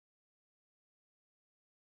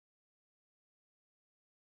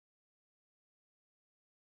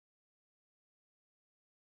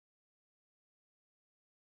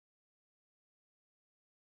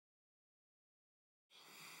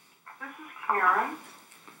Karen.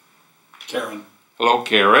 Karen. Hello,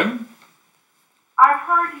 Karen. I've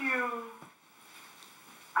heard you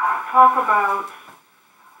talk about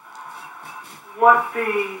what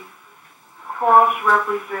the cross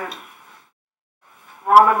represents,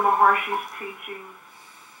 Ramana Maharshi's teaching,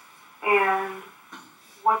 and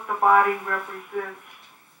what the body represents.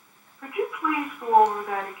 Could you please go over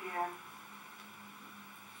that again?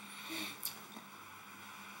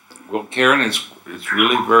 Well, Karen, it's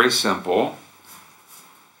really very simple.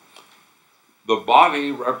 The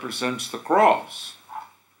body represents the cross.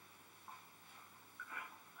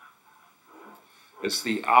 It's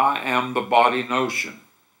the I am the body notion.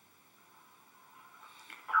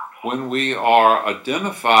 When we are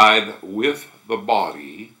identified with the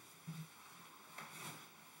body,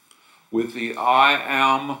 with the I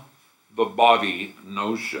am the body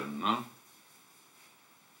notion,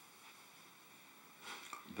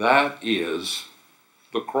 that is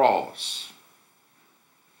the cross.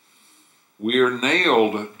 We are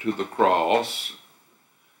nailed to the cross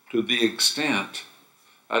to the extent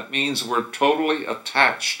that means we're totally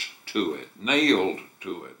attached to it, nailed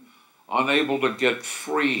to it, unable to get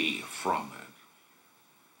free from it.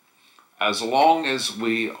 As long as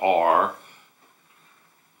we are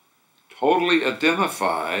totally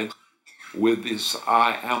identified with this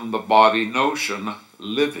I am the body notion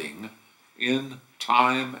living in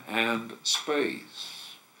time and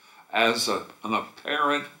space as an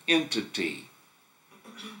apparent entity,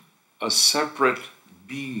 a separate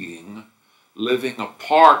being living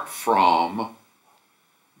apart from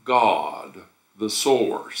God, the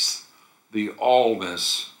source, the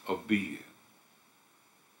allness of being.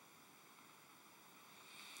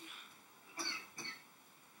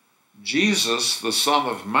 Jesus, the Son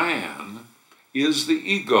of Man, is the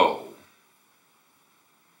ego.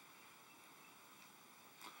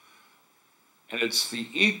 And it's the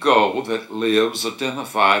ego that lives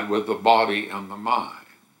identified with the body and the mind,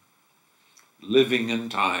 living in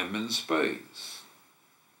time and space.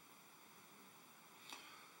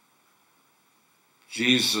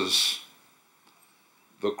 Jesus,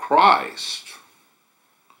 the Christ,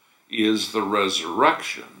 is the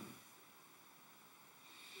resurrection.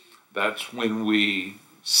 That's when we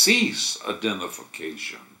cease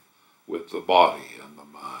identification with the body and the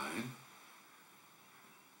mind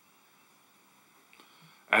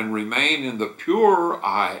and remain in the pure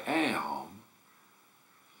I am,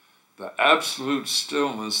 the absolute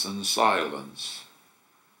stillness and silence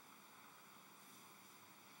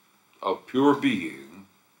of pure being,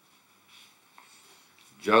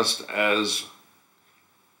 just as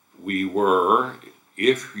we were,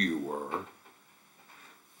 if you were,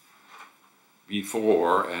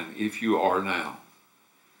 before, and if you are now.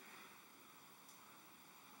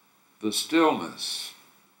 The stillness,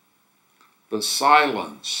 the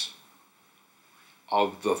silence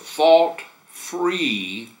of the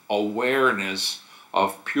thought-free awareness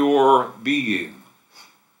of pure being.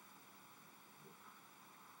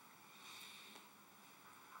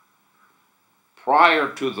 Prior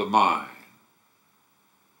to the mind,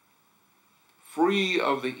 free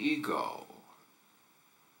of the ego,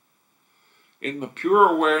 in the pure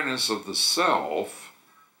awareness of the self,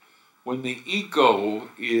 when the ego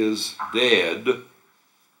is dead,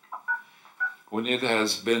 when it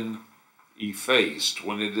has been effaced,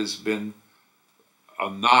 when it has been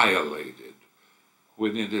annihilated,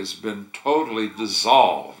 when it has been totally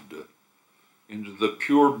dissolved into the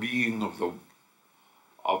pure being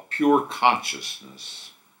of pure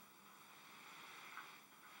consciousness,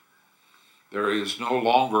 there is no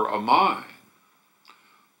longer a mind.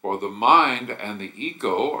 For the mind and the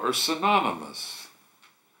ego are synonymous.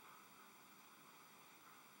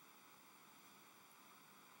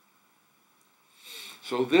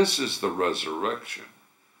 So this is the resurrection.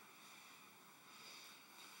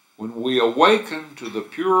 When we awaken to the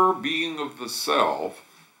pure being of the self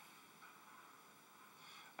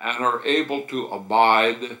and are able to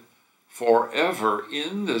abide forever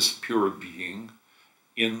in this pure being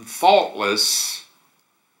in thoughtless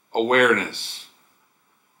awareness.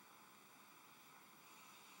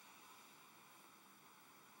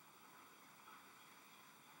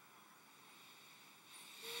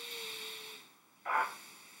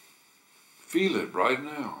 Feel it right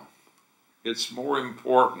now. It's more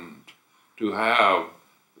important to have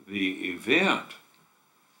the event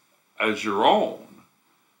as your own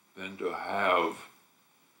than to have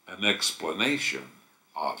an explanation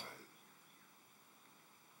of it.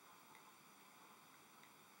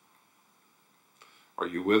 Are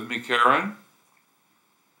you with me, Karen?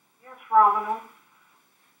 Yes, Ramana.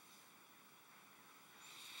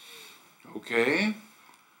 Okay.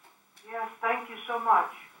 Yes, thank you so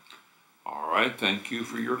much. All right, thank you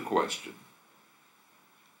for your question.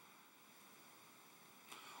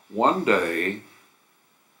 One day,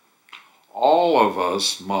 all of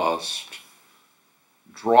us must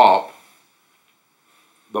drop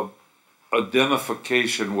the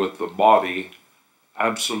identification with the body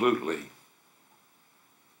absolutely.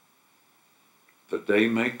 The day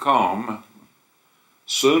may come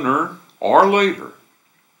sooner or later.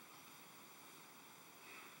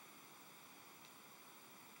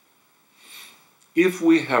 If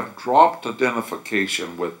we have dropped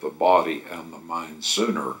identification with the body and the mind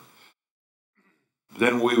sooner,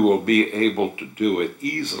 then we will be able to do it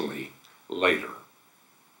easily later.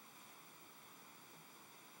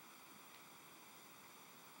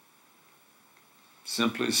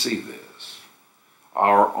 Simply see this.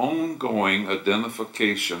 Our ongoing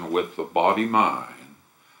identification with the body-mind,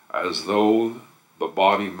 as though the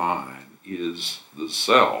body-mind is the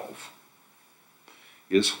self,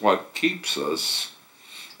 is what keeps us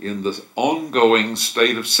in the ongoing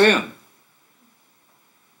state of sin.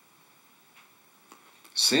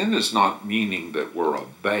 Sin is not meaning that we're a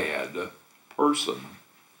bad person.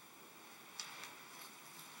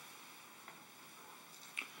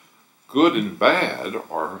 Good and bad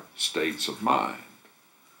are states of mind.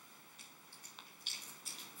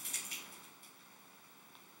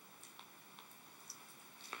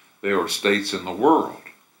 They are states in the world.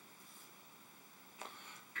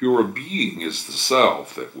 Pure being is the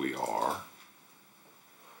self that we are.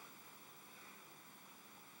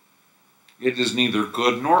 It is neither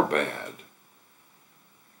good nor bad.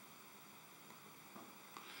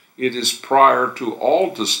 It is prior to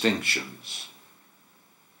all distinctions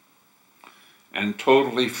and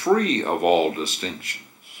totally free of all distinctions.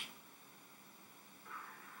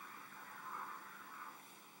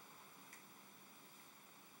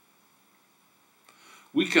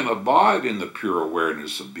 We can abide in the pure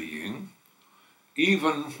awareness of being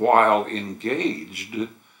even while engaged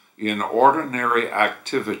in ordinary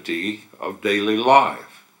activity of daily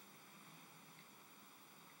life.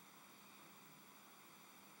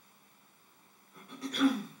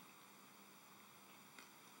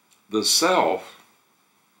 The self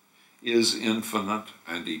is infinite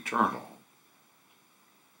and eternal.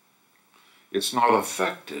 It's not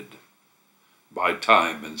affected by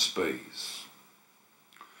time and space.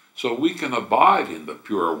 So we can abide in the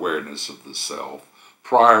pure awareness of the self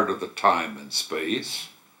prior to the time and space,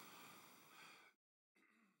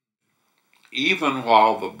 even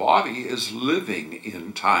while the body is living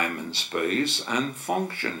in time and space and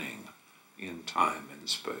functioning in time and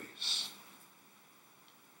space.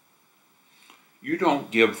 You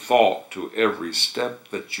don't give thought to every step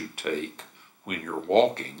that you take when you're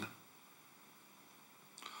walking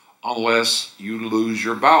unless you lose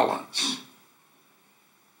your balance.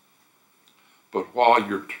 But while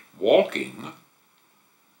you're walking,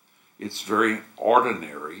 it's very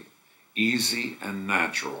ordinary, easy, and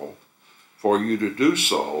natural for you to do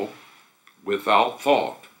so without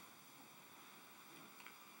thought.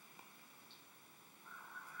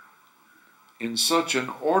 In such an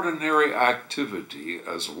ordinary activity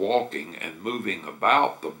as walking and moving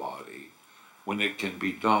about the body, when it can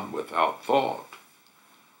be done without thought,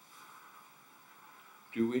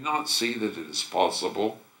 do we not see that it is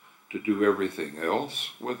possible to do everything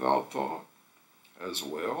else without thought as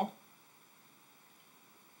well?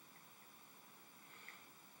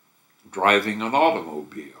 Driving an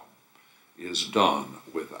automobile is done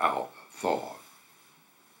without thought.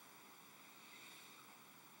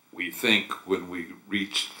 We think when we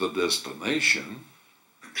reach the destination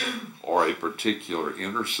or a particular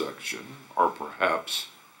intersection, or perhaps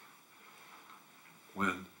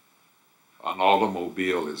when an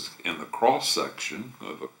automobile is in the cross-section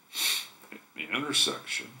of the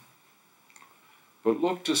intersection. But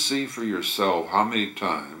look to see for yourself how many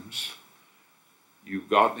times you've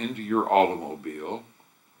gotten into your automobile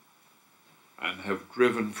and have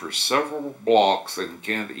driven for several blocks and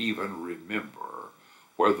can't even remember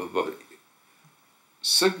whether the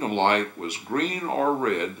signal light was green or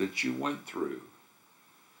red that you went through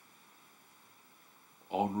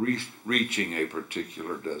on reaching a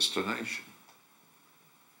particular destination.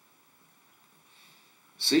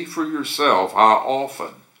 See for yourself how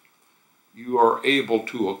often you are able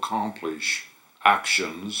to accomplish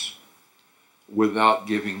actions without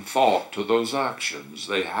giving thought to those actions.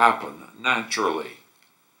 They happen naturally.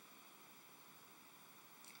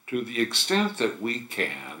 To the extent that we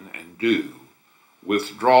can and do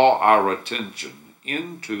withdraw our attention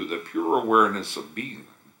into the pure awareness of being,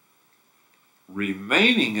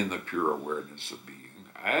 remaining in the pure awareness of being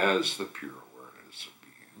as the pure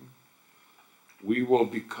we will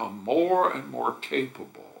become more and more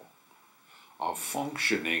capable of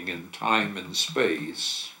functioning in time and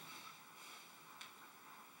space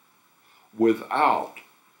without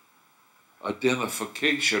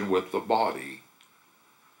identification with the body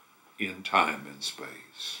in time and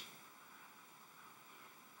space.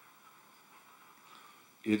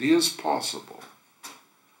 It is possible.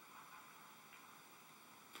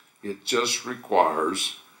 It just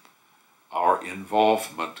requires our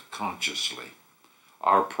involvement consciously,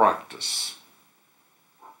 our practice.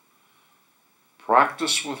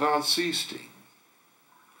 Practice without ceasing,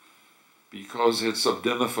 because its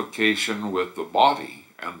identification with the body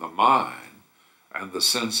and the mind and the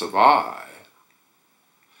sense of I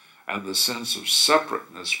and the sense of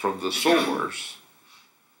separateness from the source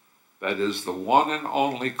that is the one and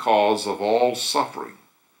only cause of all suffering,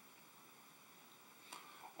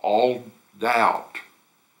 all doubt,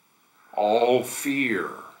 all fear,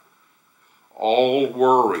 all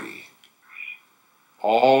worry,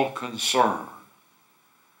 all concern.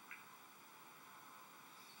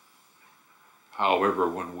 However,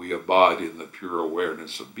 when we abide in the pure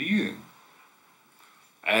awareness of being,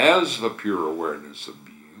 as the pure awareness of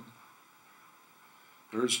being,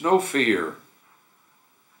 there is no fear,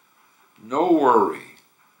 no worry,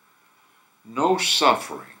 no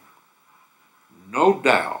suffering, no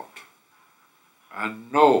doubt,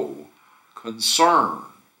 and no concern.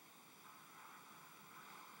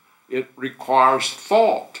 It requires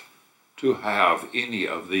thought to have any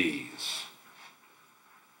of these.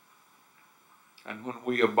 And when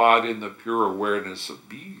we abide in the pure awareness of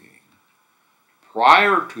being,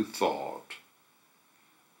 prior to thought,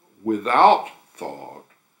 without thought,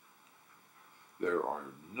 there are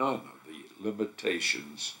none of the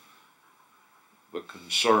limitations, the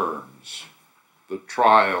concerns, the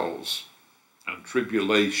trials and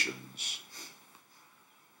tribulations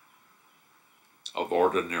of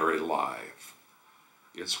ordinary life.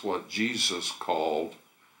 It's what Jesus called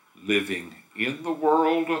living in the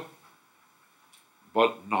world,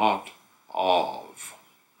 but not of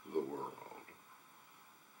the world.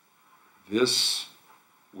 This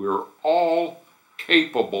we're all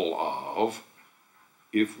capable of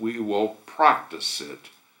if we will practice it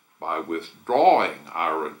by withdrawing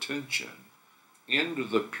our attention into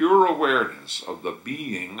the pure awareness of the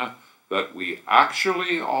being that we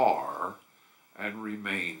actually are and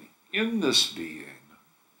remain in this being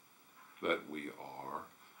that we are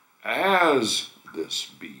as this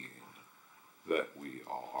being that we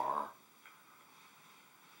are,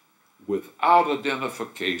 without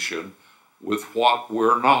identification with what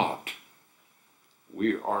we're not.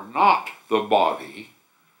 We are not the body.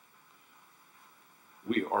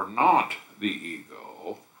 We are not the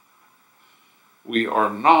ego. We are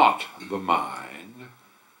not the mind.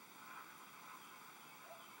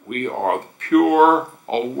 We are pure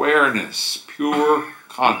awareness, pure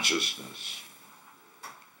consciousness.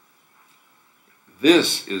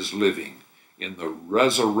 This is living in the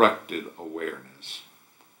resurrected awareness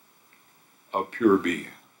of pure being.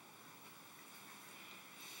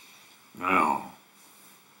 Now,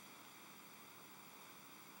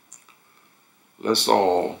 let's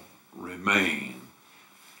all remain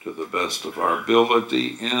to the best of our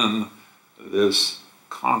ability in this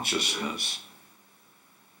consciousness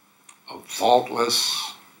of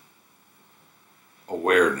thoughtless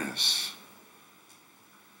awareness,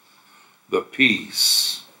 the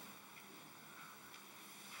peace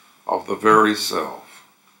of the very self,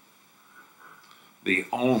 the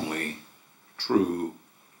only true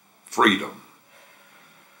freedom.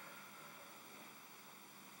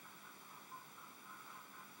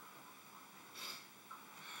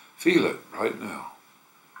 Feel it right now.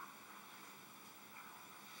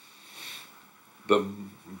 The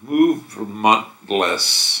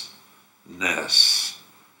movelessness,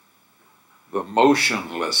 the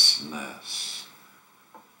motionlessness,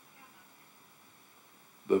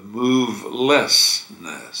 the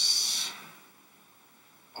movelessness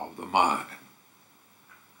of the mind.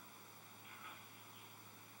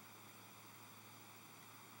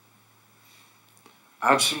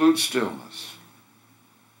 Absolute stillness.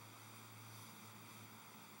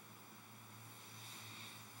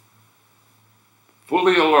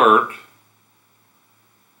 Fully alert,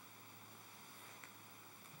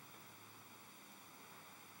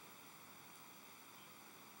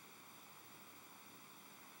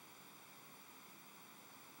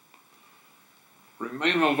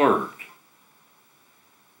 remain alert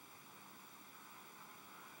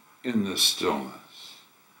in this stillness.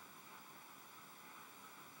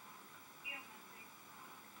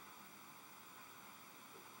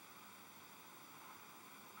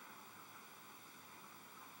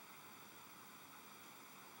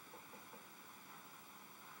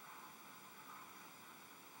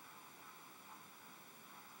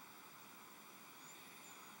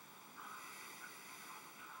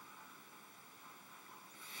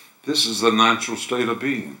 This is the natural state of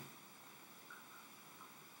being.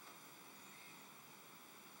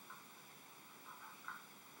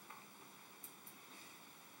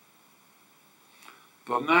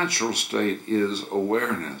 The natural state is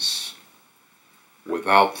awareness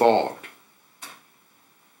without thought.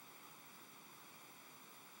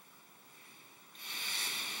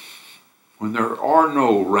 When there are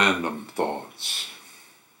no random thoughts,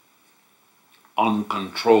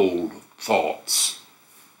 uncontrolled thoughts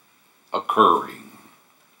occurring,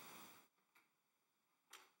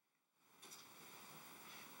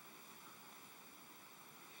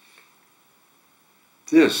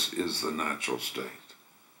 this is the natural state.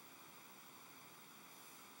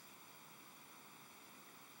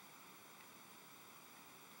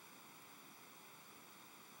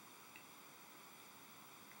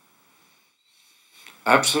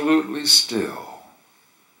 Absolutely still,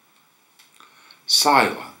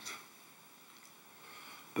 silent.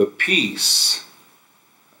 The peace,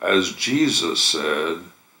 as Jesus said,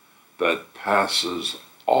 that passes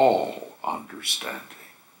all understanding.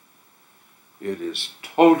 It is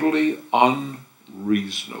totally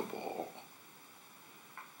unreasonable,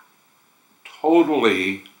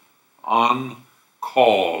 totally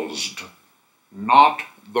uncaused, not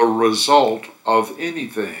the result of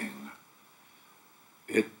anything.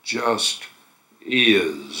 It just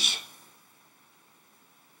is.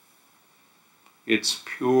 It's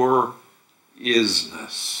pure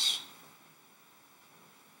isness.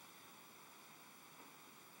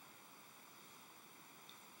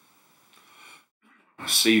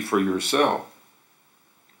 See for yourself.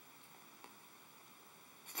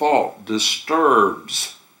 Thought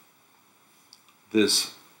disturbs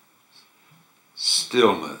this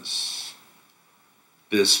stillness,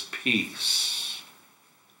 this peace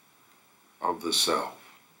of the self.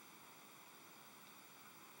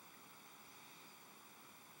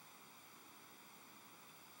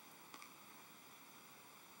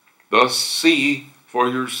 Thus see for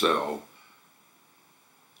yourself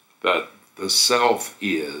that the self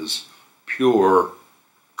is pure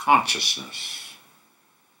consciousness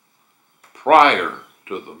prior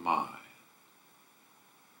to the mind,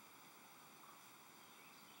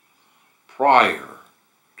 prior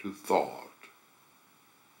to thought.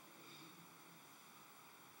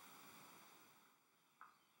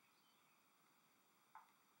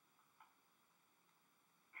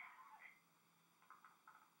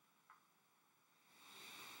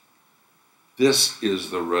 This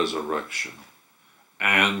is the resurrection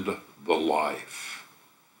and the life.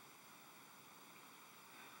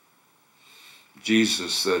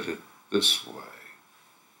 Jesus said it this way: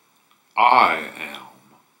 I am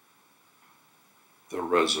the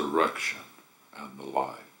resurrection and the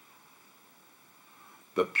life.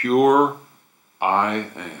 The pure I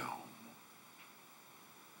am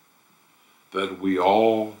that we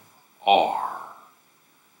all are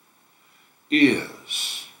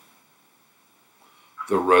is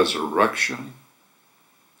the resurrection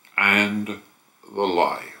and the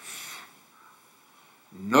life.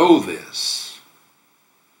 Know this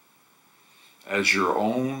as your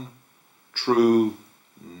own true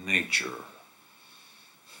nature.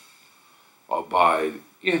 Abide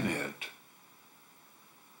in it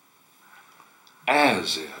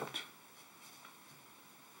as it,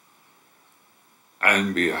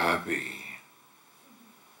 and be happy.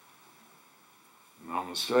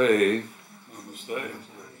 Namaste. Namaste.